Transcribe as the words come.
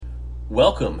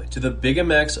Welcome to the Big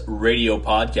MX Radio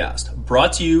Podcast,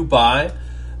 brought to you by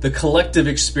The Collective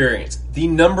Experience, the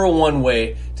number one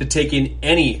way to take in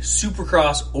any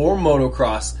supercross or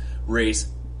motocross race,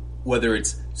 whether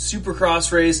it's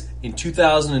Supercross race in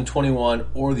 2021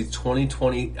 or the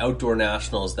 2020 Outdoor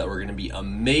Nationals that were going to be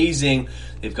amazing.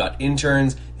 They've got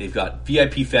interns, they've got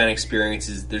VIP fan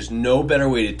experiences. There's no better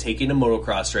way to take in a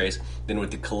motocross race than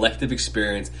with the Collective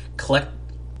Experience.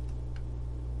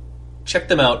 Check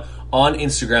them out on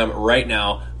Instagram right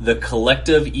now, The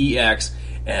Collective EX,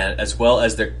 and as well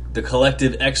as the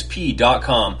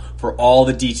collectivexp.com for all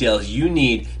the details you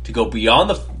need to go beyond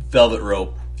the velvet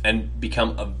rope and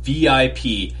become a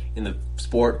VIP in the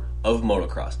sport of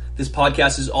motocross. This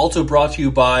podcast is also brought to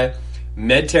you by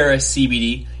Medterra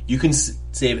CBD. You can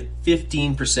save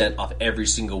 15% off every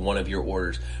single one of your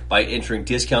orders by entering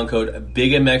discount code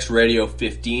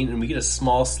BigMXRadio15, and we get a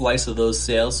small slice of those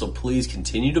sales, so please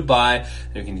continue to buy,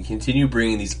 and we can continue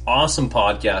bringing these awesome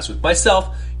podcasts with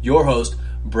myself, your host,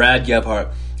 Brad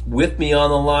Gebhardt. With me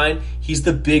on the line, he's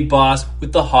the big boss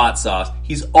with the hot sauce.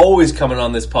 He's always coming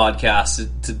on this podcast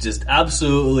to just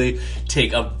absolutely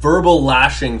take a verbal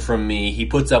lashing from me. He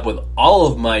puts up with all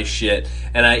of my shit,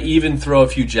 and I even throw a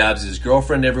few jabs at his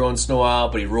girlfriend every once in a while,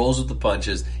 but he rolls with the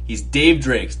punches. He's Dave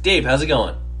Drakes. Dave, how's it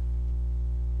going?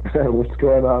 What's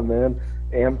going on, man?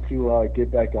 Amped to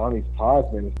get back on these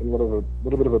pods, man. It's been a little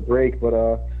bit of a break,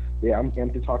 but yeah, I'm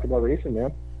amped to talk about racing,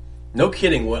 man. No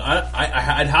kidding. Well,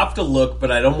 I'd have to look,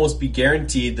 but I'd almost be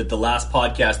guaranteed that the last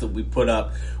podcast that we put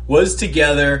up was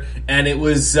together, and it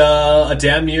was a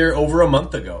damn near over a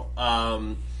month ago.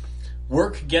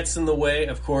 Work gets in the way,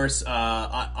 of course.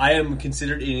 I am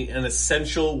considered an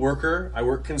essential worker. I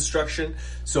work construction,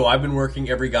 so I've been working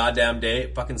every goddamn day.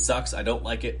 It fucking sucks. I don't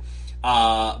like it.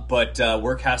 But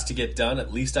work has to get done.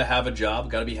 At least I have a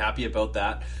job. Got to be happy about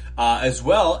that. As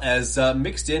well as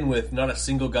mixed in with not a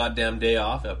single goddamn day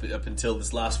off up until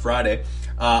this last Friday.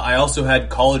 I also had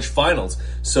college finals.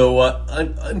 So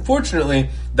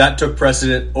unfortunately, that took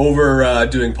precedent over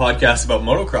doing podcasts about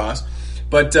motocross.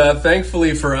 But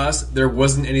thankfully for us, there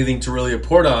wasn't anything to really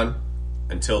report on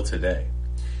until today.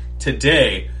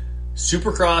 Today,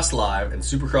 Supercross Live and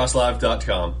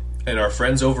supercrosslive.com and our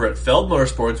friends over at Feld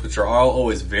Motorsports, which are all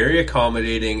always very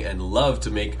accommodating and love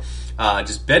to make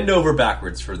just bend over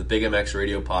backwards for the Big MX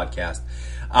Radio Podcast.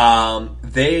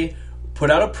 They put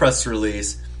out a press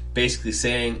release basically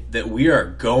saying that we are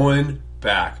going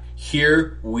back.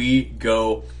 Here we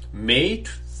go. May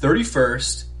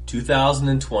 31st,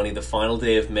 2020, the final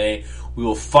day of May, we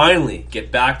will finally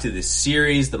get back to this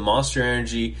series, the Monster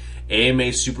Energy AMA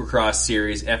Supercross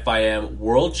Series FIM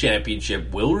World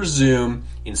Championship will resume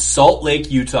in Salt Lake,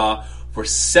 Utah for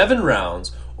 7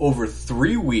 rounds over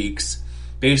 3 weeks,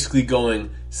 basically going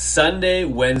Sunday,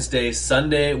 Wednesday,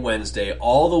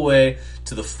 all the way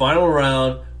to the final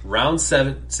round, round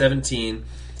 17,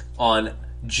 on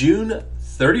June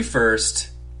 31st.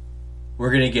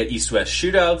 We're going to get East-West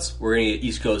shootouts, we're going to get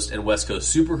East Coast and West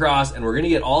Coast Supercross, and we're going to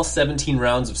get all 17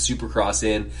 rounds of Supercross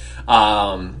in.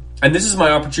 And this is my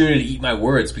opportunity to eat my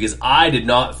words, because I did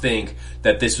not think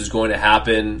that this was going to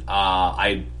happen.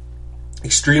 I'm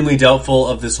extremely doubtful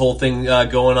of this whole thing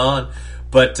going on.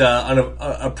 But on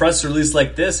a press release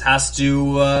like this has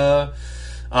to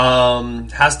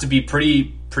be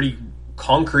pretty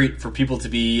concrete for people to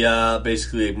be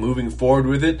basically moving forward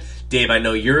with it. Dave, I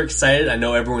know you're excited. I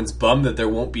know everyone's bummed that there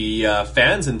won't be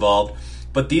fans involved,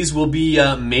 but these will be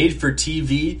made for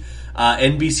TV.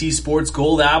 NBC Sports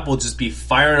Gold app will just be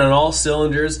firing on all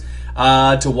cylinders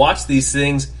to watch these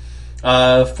things.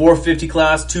 450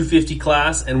 class, 250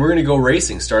 class, and we're going to go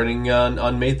racing starting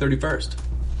on May 31st.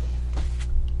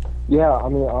 Yeah, I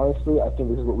mean, honestly, I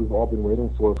think this is what we've all been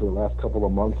waiting for the last couple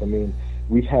of months. I mean,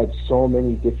 we've had so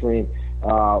many different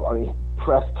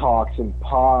press talks and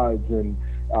pods and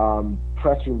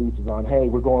press releases on, hey,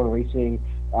 we're going racing,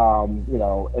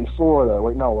 in Florida.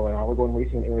 Wait, no, we're going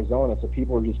racing in Arizona. So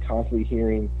people are just constantly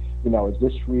hearing, is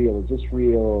this real? Is this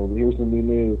real? Here's the new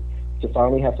news. To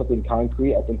finally have something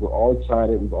concrete, I think we're all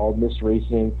excited. We've all missed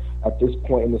racing. At this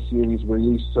point in the series, we're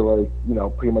used to,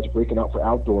 pretty much breaking out for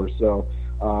outdoors. So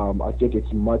I think it's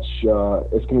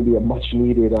it's going to be a much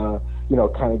needed, kind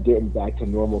of getting back to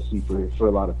normalcy for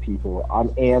a lot of people. I'm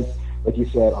amped. Like you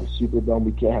said, I'm super bummed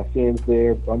we can't have fans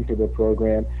there, bummed for the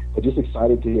program, but just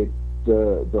excited to get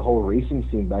the whole racing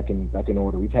scene back in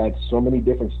order. We've had so many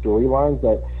different storylines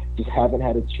that just haven't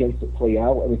had a chance to play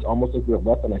out, and it's almost like we're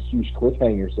left on a huge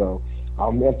cliffhanger. So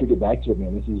I'm amped to get back to it,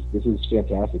 man. This is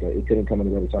fantastic. It couldn't come at a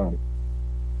better time.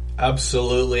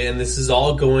 Absolutely, and this is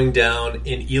all going down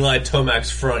in Eli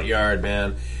Tomac's front yard,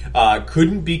 man.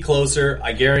 Couldn't be closer.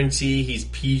 I guarantee he's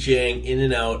PJing in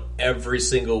and out every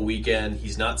single weekend.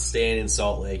 He's not staying in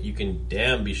Salt Lake. You can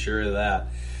damn be sure of that.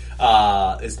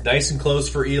 It's nice and close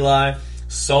for Eli.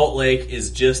 Salt Lake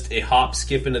is just a hop,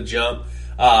 skip, and a jump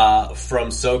from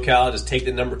SoCal. Just take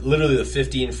the number, literally the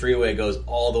 15 freeway goes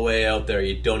all the way out there.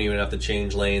 You don't even have to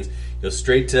change lanes. Go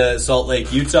straight to Salt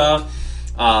Lake, Utah.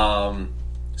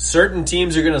 Certain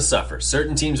teams are going to suffer.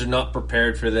 Certain teams are not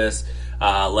prepared for this,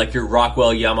 like your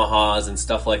Rockwell Yamahas and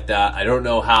stuff like that. I don't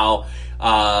know how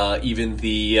even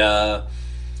the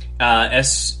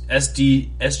SGB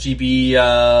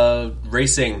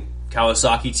Racing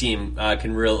Kawasaki team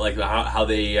can really, like, how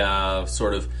they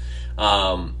sort of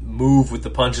move with the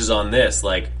punches on this.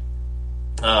 Like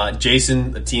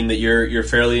Jason, a team that you're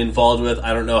fairly involved with,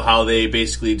 I don't know how they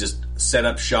basically just set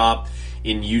up shop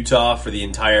in Utah for the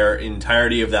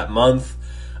entirety of that month.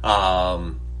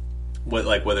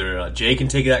 Whether or not Jay can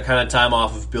take that kind of time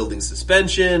off of building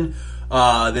suspension,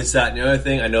 this, that, and the other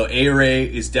thing. I know A-Ray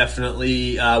is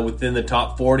definitely within the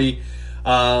top 40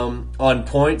 on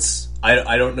points.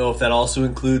 I don't know if that also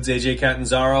includes AJ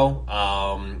Catanzaro.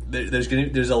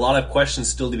 There's a lot of questions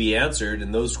still to be answered,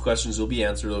 and those questions will be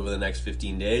answered over the next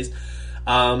 15 days.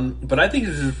 But I think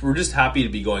we're just happy to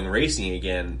be going racing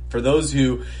again. For those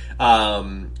who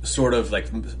sort of like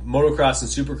motocross and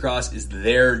supercross is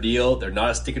their deal, they're not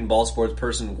a stick and ball sports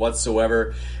person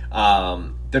whatsoever.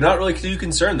 They're not really too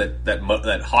concerned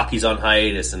that hockey's on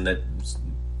hiatus and that,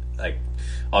 like,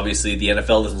 obviously the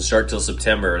NFL doesn't start till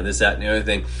September and this, that, and the other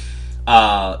thing.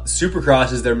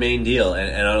 Supercross is their main deal,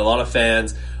 and a lot of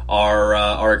fans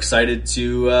are excited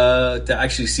to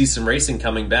actually see some racing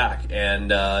coming back.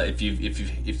 And if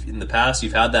in the past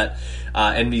you've had that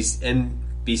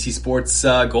NBC Sports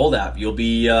Gold app, you'll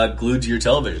be glued to your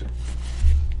television.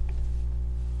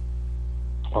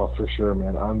 Oh, for sure,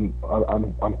 man.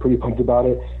 I'm pretty pumped about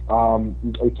it.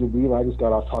 Like Lee and I just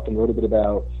got off talking a little bit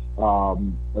about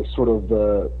like sort of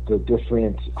the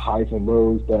different highs and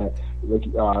lows that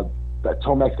that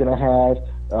Tomac's gonna have.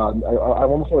 I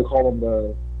almost want to call him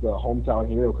the hometown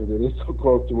hero because it is so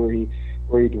close to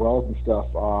where he dwells and stuff.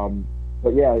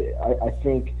 But yeah, I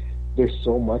think there's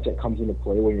so much that comes into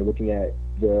play when you're looking at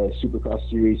the Supercross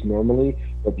series normally,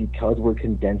 but because we're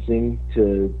condensing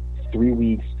to 3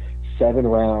 weeks, 7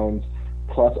 rounds,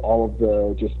 plus all of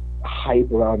the just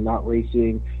hype around not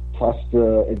racing, plus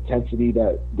the intensity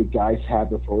that the guys had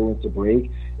before we went to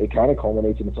break, it kind of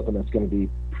culminates into something that's going to be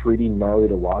pretty gnarly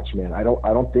to watch, man. I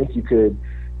don't think you could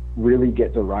really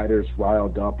get the riders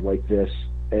riled up like this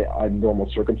on normal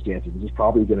circumstances. This is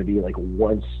probably going to be like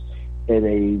once in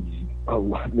a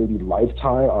maybe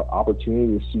lifetime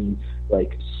opportunity to see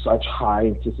like such high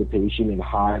anticipation and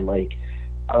high, like,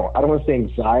 I don't want to say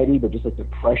anxiety, but just like the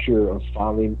pressure of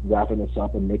finally wrapping this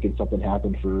up and making something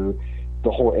happen for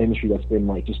the whole industry that's been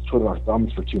like just twiddling our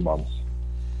thumbs for 2 months.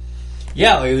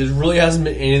 Yeah, like, there really hasn't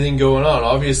been anything going on.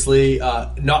 Obviously,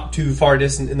 not too far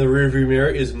distant in the rearview mirror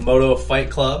is Moto Fight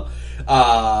Club.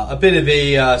 A bit of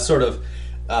a sort of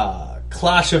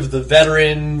clash of the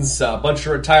veterans, a bunch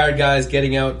of retired guys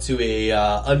getting out to a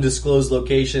undisclosed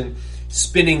location,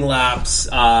 spinning laps,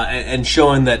 and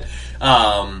showing that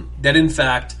that in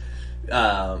fact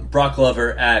Brock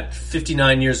Glover at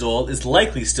 59 years old is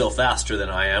likely still faster than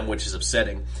I am, which is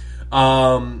upsetting.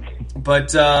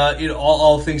 But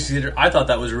all things considered, I thought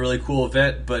that was a really cool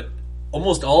event, but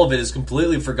almost all of it is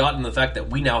completely forgotten the fact that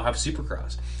we now have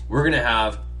Supercross. We're going to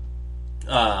have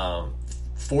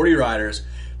 40 riders,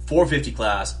 450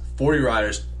 class, 40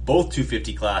 riders, both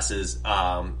 250 classes,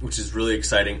 which is really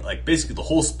exciting. Like, basically the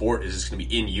whole sport is just going to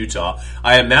be in Utah.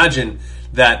 I imagine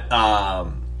that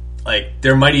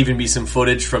there might even be some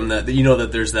footage from that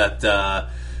there's that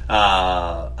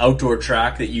outdoor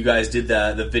track that you guys did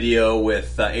the video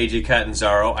with AJ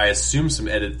Catanzaro. I assume some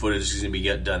edit footage is going to be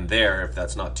done there if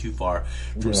that's not too far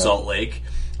from Salt Lake.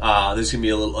 There's going to be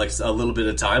a little bit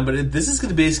of time, but this is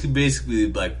going to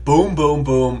basically like boom, boom,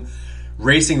 boom,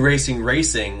 racing.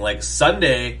 Like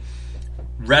Sunday,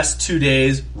 rest 2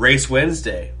 days, race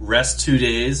Wednesday, rest 2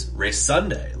 days, race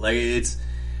Sunday. Like it's,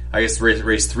 I guess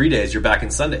race 3 days, you're back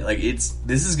in Sunday. Like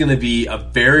this is going to be a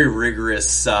very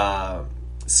rigorous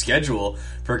schedule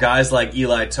for guys like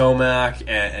Eli Tomac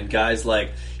and guys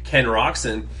like Ken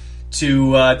Roczen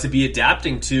to be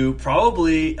adapting to.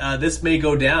 Probably this may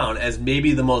go down as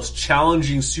maybe the most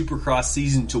challenging Supercross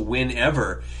season to win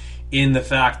ever, in the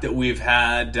fact that we've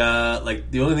had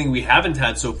the only thing we haven't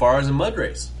had so far is a mud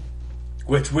race.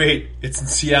 Which, wait, it's in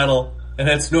Seattle and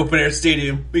that's an open air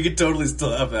stadium. We could totally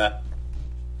still have that.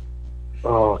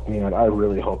 Oh man, I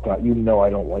really hope not. You know I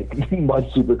don't like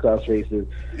mud supercross races,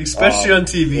 especially on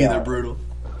TV. Yeah. They're brutal.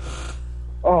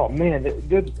 Oh man,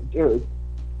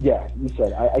 yeah, you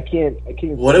said I can't.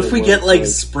 What if we get like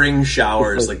spring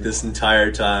showers like this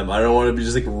entire time? I don't want to be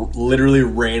just like literally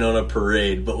rain on a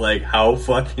parade, but like how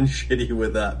fucking shitty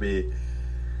would that be?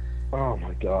 Oh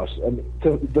my gosh! I mean,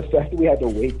 the fact that we had to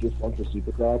wait this long for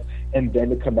Supercross and then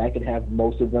to come back and have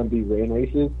most of them be rain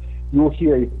races, you will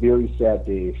hear a very sad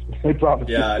Dave. I promise.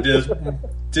 Yeah,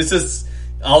 just as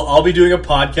I'll be doing a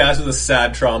podcast with a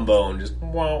sad trombone, just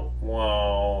wow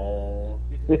wow.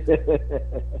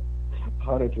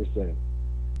 100%.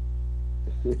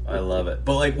 I love it.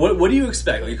 But like, what do you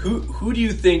expect? Like, who do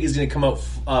you think is going to come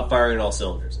out firing all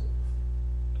cylinders?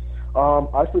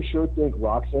 I for sure think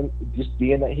Roczen, just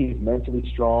being that he's mentally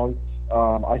strong.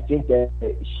 I think that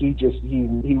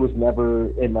he was never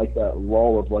in like that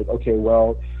lull of like, okay,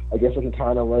 well, I guess I can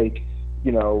kind of like,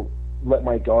 let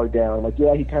my guard down. Like,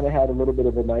 yeah, he kind of had a little bit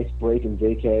of a nice break in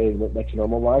vacay and went back to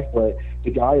normal life, but the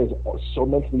guy is so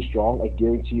mentally strong. I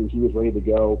guarantee you, he was ready to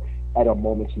go at a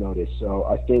moment's notice. So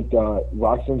I think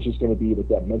Roczen's just going to be like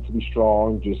that mentally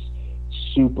strong, just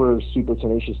super, super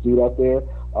tenacious dude out there.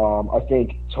 I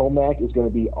think Tomac is going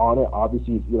to be on it.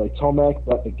 Obviously, you like Tomac,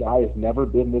 but the guy has never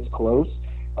been this close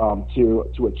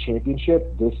to a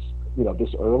championship this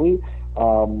early.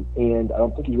 And I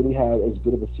don't think he really had as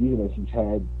good of a season as he's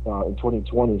had in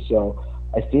 2020. So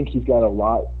I think he's got a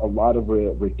lot of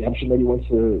redemption that he wants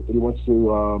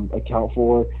to account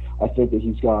for. I think that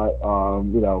he's got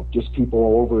just people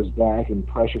all over his back and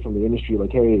pressure from the industry.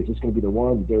 Like, hey, is this going to be the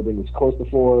one? You've never been this close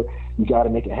before. You got to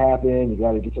make it happen. You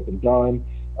got to get something done.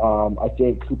 I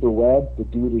think Cooper Webb, the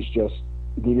dude, is just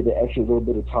needed the extra little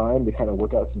bit of time to kind of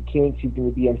work out some kinks. He's going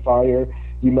to be on fire.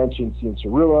 You mentioned Cian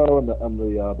Cirillo on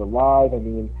the live. I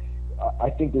mean, I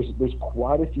think there's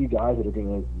quite a few guys that are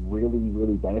going to really,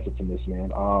 really benefit from this,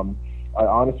 man. I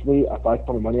honestly, if I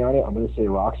put my money on it, I'm going to say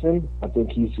Roczen. I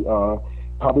think he's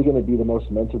probably going to be the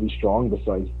most mentally strong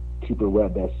besides Cooper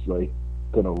Webb. That's like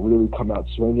going to really come out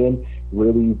swinging,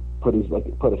 really put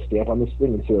a stamp on this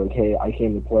thing and say like, hey, I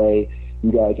came to play.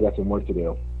 You guys got some work to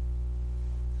do.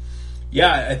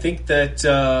 Yeah, I think that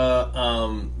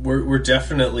we're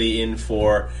definitely in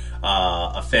for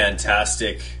a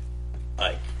fantastic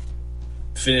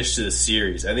finish to the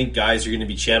series. I think guys are going to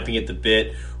be champing at the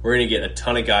bit. We're going to get a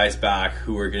ton of guys back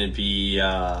who are going to be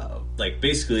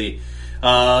basically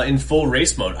in full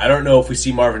race mode. I don't know if we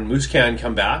see Marvin Musquin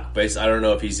come back, but I don't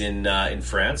know if he's in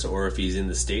France or if he's in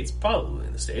the States. Probably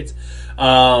in the States.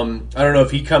 I don't know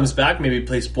if he comes back. Maybe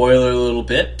play spoiler a little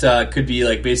bit. Could be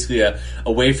like basically a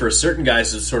way for certain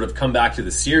guys to sort of come back to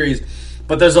the series.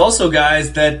 But there's also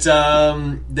guys that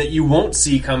that you won't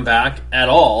see come back at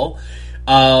all.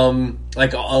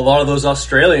 Like a lot of those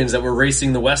Australians that were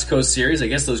racing the West Coast Series, I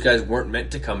guess those guys weren't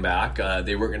meant to come back.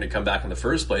 They weren't going to come back in the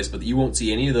first place, but you won't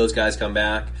see any of those guys come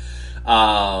back.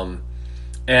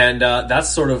 And that's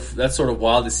sort of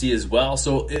wild to see as well.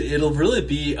 So it'll really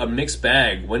be a mixed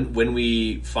bag when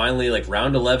we finally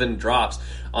round 11 drops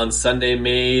on Sunday,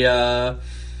 May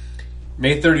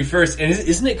 31st. And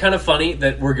isn't it kind of funny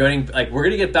that we're going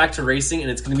to get back to racing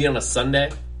and it's going to be on a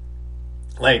Sunday?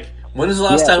 When was the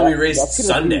last time we raced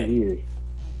Sunday?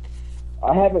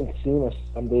 I haven't seen a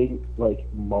Sunday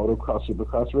motocross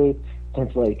supercross race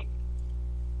since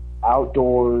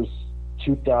outdoors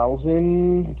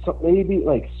 2000 maybe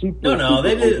super. No,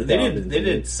 they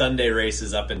did Sunday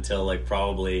races up until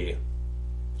probably.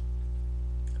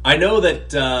 I know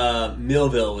that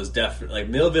Millville was definitely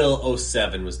Millville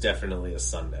 07 was definitely a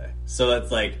Sunday, so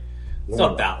that's it's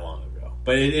not that long.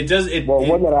 But it does.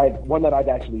 One that I've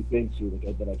actually been to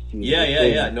that I've seen.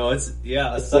 Yeah. No, it's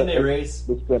a Sunday race.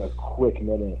 It's been a quick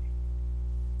minute.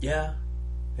 Yeah.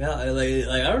 I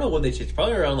don't know when they changed.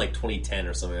 Probably around 2010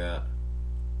 or something like that.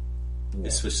 Yeah. They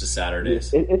switched to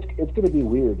Saturdays. It's going to be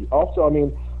weird. Also, I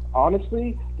mean,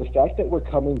 honestly, the fact that we're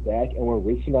coming back and we're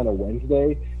racing on a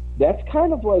Wednesday, that's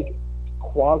kind of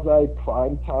quasi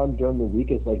prime time during the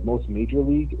week. It's most major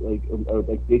league or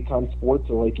big time sports,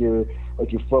 or your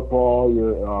football,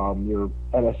 your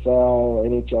NFL,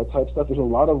 NHL type stuff. There's a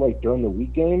lot of during the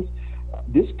week games.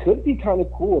 This could be kind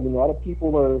of cool. I mean, a lot of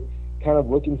people are kind of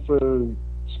looking for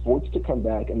sports to come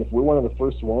back, and if we're one of the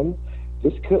first ones,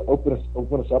 this could open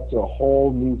us up to a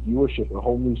whole new viewership, a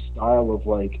whole new style of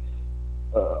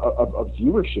of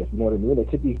viewership. You know what I mean? It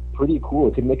could be pretty cool.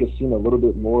 It could make us seem a little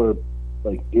bit more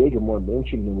big and more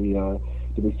mainstream than we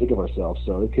think of ourselves.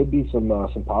 So it could be some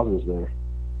positives there.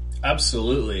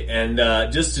 Absolutely. And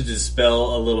just to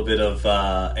dispel a little bit of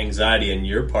anxiety on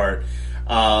your part,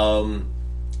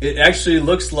 It actually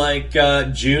looks like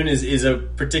June is a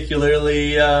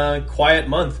particularly quiet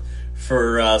month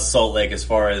for Salt Lake as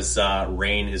far as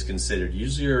rain is considered.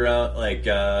 Usually around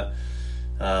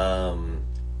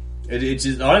it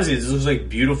just honestly it just looks like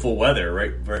beautiful weather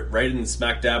right in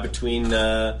smack dab between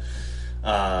what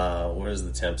is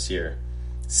the temps here?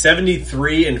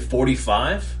 73 and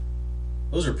 45.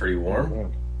 Those are pretty warm. Yeah.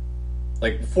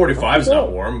 Like 45 is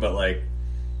not warm, but like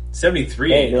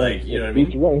 73, like you know what I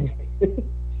mean.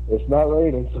 It's not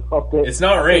raining. So it's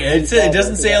not raining. It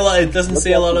doesn't say a lot. It doesn't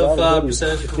say a lot of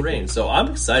percentage for rain. So I'm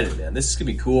excited, man. This is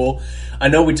gonna be cool. I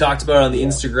know we talked about it on the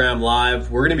Instagram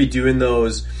Live. We're gonna be doing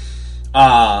those.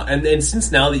 And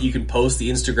since now that you can post the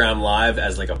Instagram Live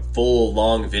as like a full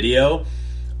long video,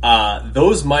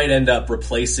 those might end up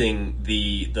replacing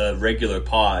the regular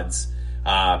pods.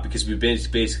 Because we've been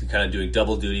basically kind of doing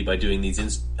double duty by doing these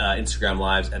Instagram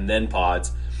Lives and then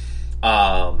pods.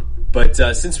 But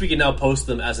since we can now post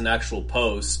them as an actual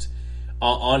post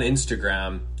on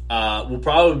Instagram, we'll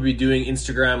probably be doing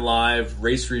Instagram Live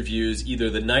race reviews either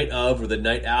the night of or the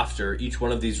night after each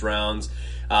one of these rounds,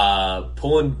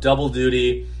 pulling double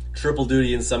duty, triple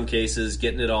duty in some cases,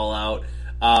 getting it all out.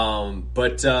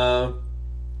 But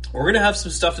we're going to have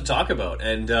some stuff to talk about.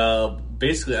 And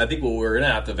basically, I think what we're going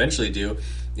to have to eventually do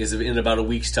is in about a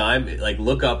week's time, like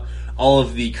look up all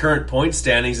of the current point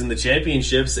standings in the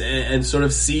championships and sort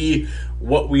of see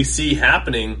what we see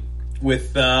happening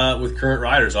with current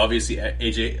riders. Obviously,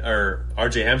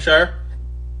 RJ Hampshire,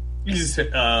 he's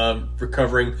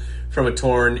recovering from a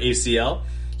torn ACL.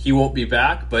 He won't be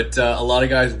back, but a lot of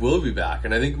guys will be back,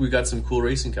 and I think we've got some cool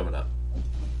racing coming up.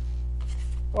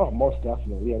 Oh, most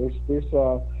definitely. Yeah, there's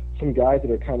some guys that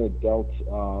are kind of dealt,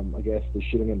 I guess, the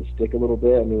shitting on the stick a little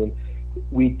bit. I mean,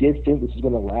 we did think this was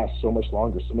going to last so much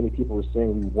longer. So many people were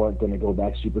saying we weren't going to go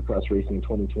back Supercross racing in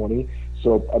 2020.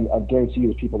 So I guarantee you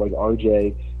there's people like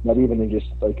RJ, not even in just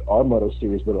like our Moto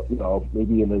Series, but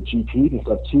maybe in the GP and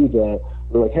stuff too, that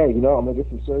were like, hey, I'm going to get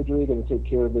some surgery, going to take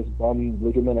care of this bum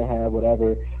ligament I have,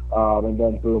 whatever. And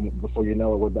then boom, before you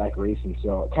know it, we're back racing.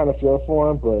 So I kind of feel for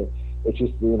them, but it's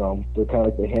just, they're kind of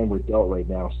like the hand we're dealt right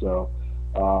now. So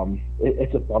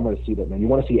it's a bummer to see that, man. You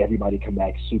want to see everybody come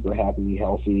back super happy,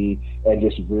 healthy, and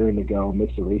just rearing to go,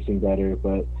 makes the racing better.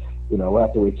 But we'll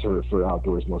have to wait for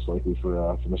outdoors most likely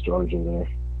for Mr. RJ there.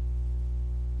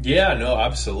 Yeah, no,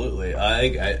 absolutely.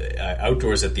 I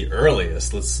outdoors at the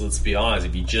earliest. Let's be honest.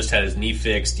 If he just had his knee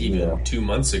fixed even 2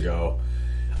 months ago,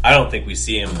 I don't think we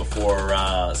see him before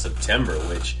September,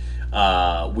 which.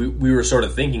 We were sort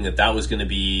of thinking that was going to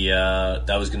be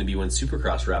when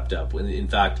Supercross wrapped up. When in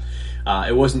fact,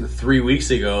 it wasn't 3 weeks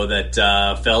ago that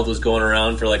Feld was going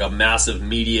around for like a massive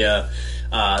media.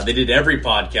 They did every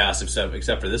podcast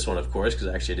except for this one, of course, because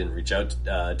actually I didn't reach out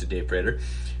to Dave Prater.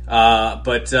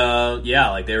 But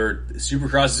like they were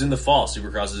Supercross is in the fall.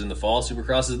 Supercross is in the fall.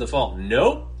 Supercross is in the fall.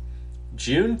 Nope.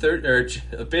 June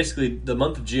 3rd, or basically the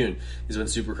month of June is when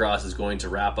Supercross is going to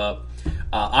wrap up.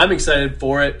 I'm excited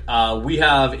for it. We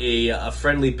have a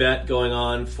friendly bet going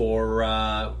on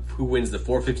for who wins the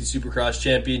 450 Supercross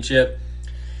Championship.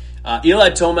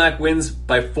 Eli Tomac wins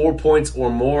by 4 points or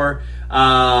more.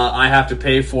 I have to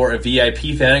pay for a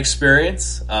VIP fan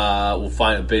experience.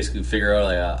 We'll basically figure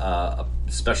out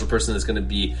a special person that's going to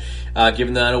be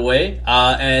giving that away.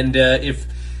 And if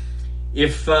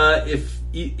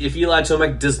Eli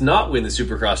Tomac does not win the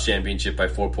Supercross Championship by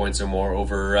 4 points or more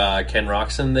over Ken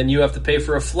Roczen, then you have to pay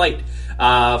for a flight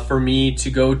for me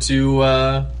to go to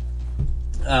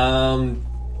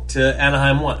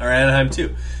Anaheim 1 or Anaheim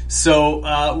 2.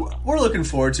 So we're looking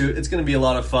forward to it. It's going to be a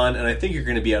lot of fun, and I think you're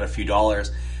going to be out a few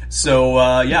dollars. So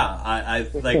I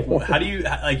like. How do you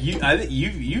like you? I think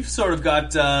you've sort of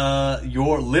got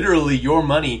your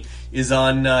money is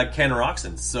on Ken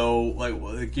Roczen. So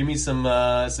like, give me some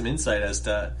insight as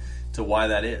to why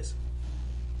that is.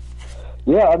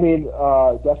 Yeah, I mean,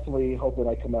 definitely hope that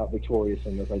I come out victorious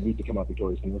in this. I need to come out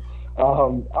victorious in this. I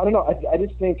don't know. I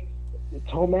just think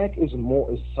Tomac is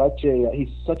he's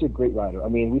such a great rider. I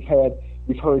mean, we've heard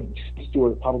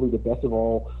Stewart, probably the best of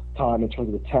all time in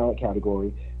terms of the talent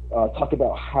category, talk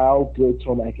about how good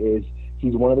Tomac is.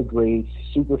 He's one of the greats,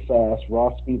 super fast,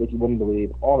 raw speed like you wouldn't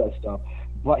believe, all that stuff.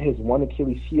 But his one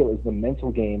Achilles heel is the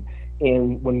mental game.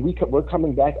 And when we're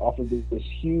coming back off of this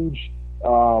huge,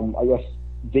 I guess,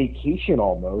 vacation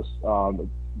almost,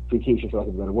 vacation for lack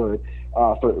of a better word,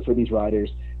 for these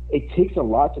riders, it takes a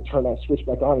lot to turn that switch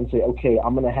back on and say, okay,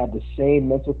 I'm going to have the same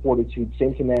mental fortitude,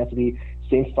 same tenacity,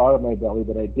 same fire in my belly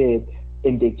that I did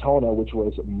in Daytona, which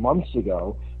was months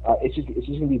ago. It's just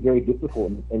going to be very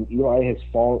difficult, and Eli has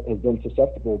been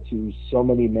susceptible to so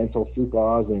many mental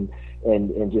flaws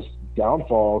and just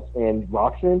downfalls. And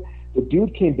Roczen, the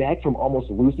dude came back from almost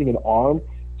losing an arm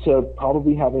to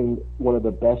probably having one of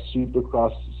the best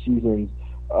Supercross seasons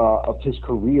of his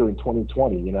career in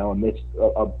 2020, amidst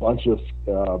a bunch of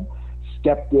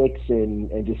skeptics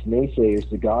and just naysayers.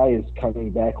 The guy is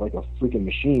coming back like a freaking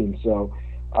machine. So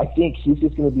I think he's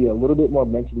just going to be a little bit more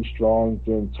mentally strong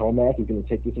than Tomac. He's going to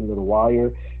take this thing to the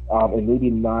wire and maybe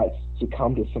not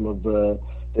succumb to some of the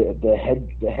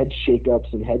head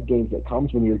shakeups and head games that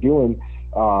comes when you're doing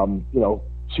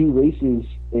 2 races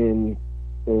in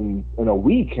a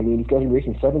week. I mean, these guys are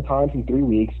racing 7 times in 3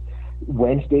 weeks,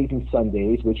 Wednesdays and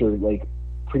Sundays, which are like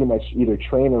pretty much either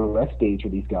train or rest days for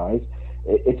these guys.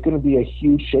 It's going to be a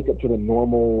huge shakeup to the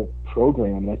normal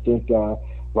program, and I think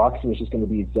Roczen is just going to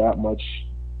be that much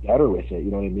better with it.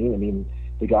 You know what I mean? I mean,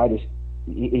 the guy just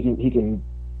he can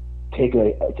take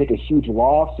a huge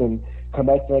loss and come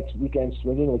back next weekend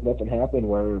swinging like nothing happened.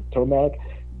 Where Tomac,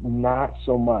 not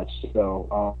so much.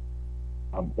 So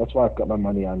that's why I've got my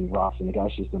money on Roczen. The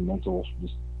guy's just a mental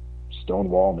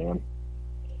stone wall, man.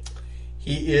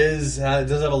 He does have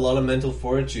a lot of mental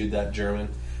fortitude, that German.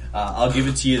 I'll give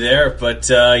it to you there. But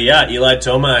Eli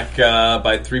Tomac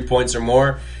by 3 points or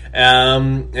more.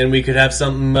 And we could have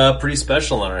something pretty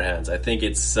special on our hands. I think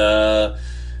it's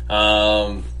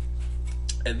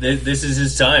this is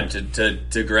his time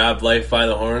to grab life by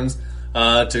the horns,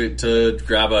 to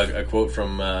grab a quote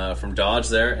from Dodge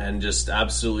there, and just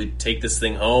absolutely take this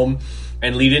thing home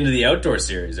and lead into the outdoor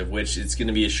series, of which it's going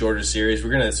to be a shorter series. We're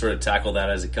going to sort of tackle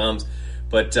that as it comes.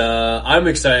 But I'm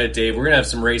excited, Dave. We're going to have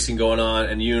some racing going on,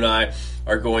 and you and I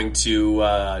are going to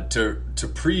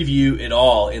preview it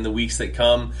all in the weeks that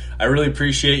come. I really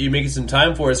appreciate you making some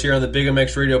time for us here on the Big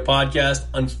MX Radio podcast.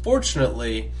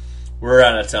 Unfortunately, we're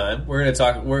out of time. We're going to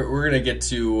talk. We're going to get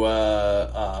to.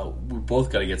 We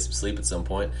both got to get some sleep at some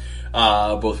point.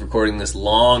 Both recording this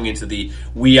long into the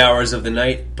wee hours of the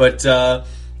night, but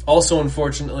also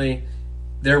unfortunately,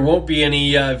 there won't be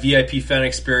any VIP fan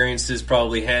experiences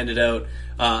probably handed out,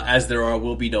 as there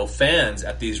will be no fans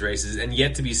at these races, and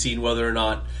yet to be seen whether or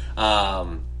not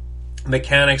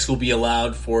mechanics will be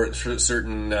allowed for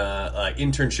certain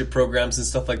internship programs and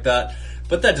stuff like that.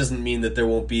 But that doesn't mean that there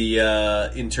won't be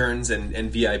interns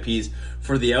and VIPs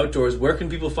for the outdoors. Where can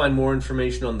people find more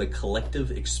information on the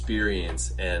collective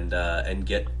experience and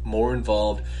get more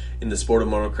involved in the sport of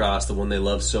motocross, the one they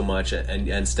love so much,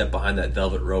 and step behind that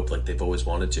velvet rope like they've always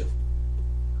wanted to?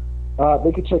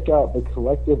 They can check out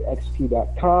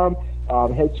thecollectivexp.com.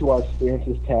 Head to our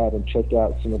experiences tab and check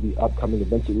out some of the upcoming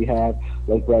events that we have.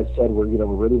 Like Brad said, we're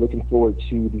really looking forward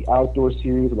to the outdoor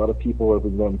series. A lot of people have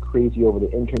been going crazy over the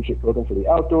internship program for the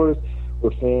outdoors,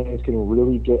 where fans can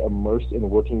really get immersed in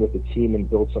working with the team and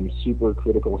build some super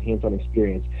critical hands-on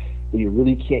experience that you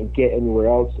really can't get anywhere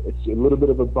else. It's a little bit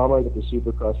of a bummer that the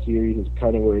Supercross series is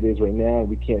kind of where it is right now.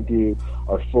 We can't do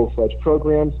our full-fledged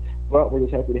programs, but we're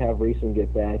just happy to have racing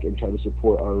get back and try to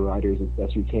support our riders as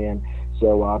best we can.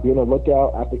 So be on the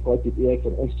lookout at The Collective EX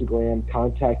on Instagram,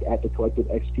 contact at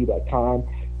thecollectivexp.com.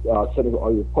 Send us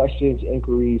all your questions,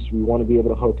 inquiries. We want to be able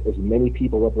to hook as many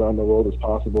people up around the world as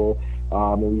possible.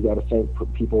 And we've got to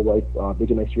thank people like Big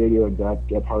MX Radio and Brad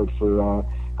Gebhardt for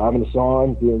having us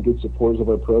on, being good supporters of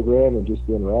our program, and just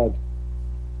being rad.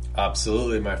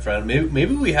 Absolutely, my friend.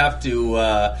 Maybe we have to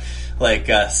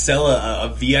sell a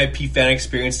VIP fan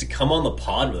experience to come on the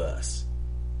pod with us,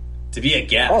 to be a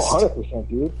guest. Oh, 100%,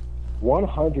 dude.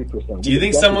 100%. Do you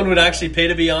think someone would actually pay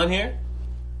to be on here?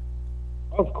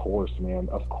 Of course, man.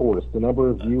 Of course. The number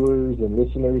of viewers and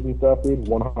listeners and stuff, dude,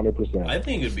 100%. I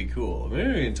think it'd be cool.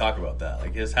 Maybe we can talk about that.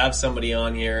 Like, just have somebody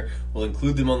on here. We'll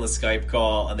include them on the Skype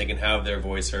call, and they can have their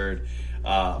voice heard.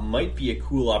 Might be a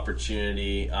cool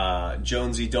opportunity.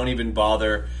 Jonesy, don't even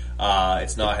bother.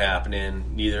 It's not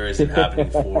happening. Neither is it happening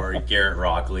for Garrett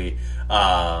Rockley.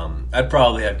 I'd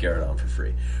probably have Garrett on for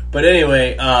free. But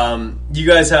anyway, you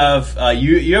guys have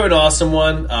you have an awesome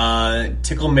one.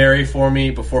 Tickle Mary for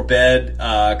me before bed,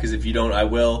 because if you don't, I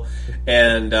will.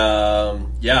 And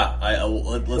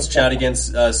let's chat again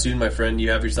soon, my friend.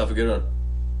 You have yourself a good one.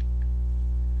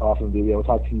 Awesome, dude. Yeah, we'll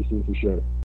talk to you soon for sure.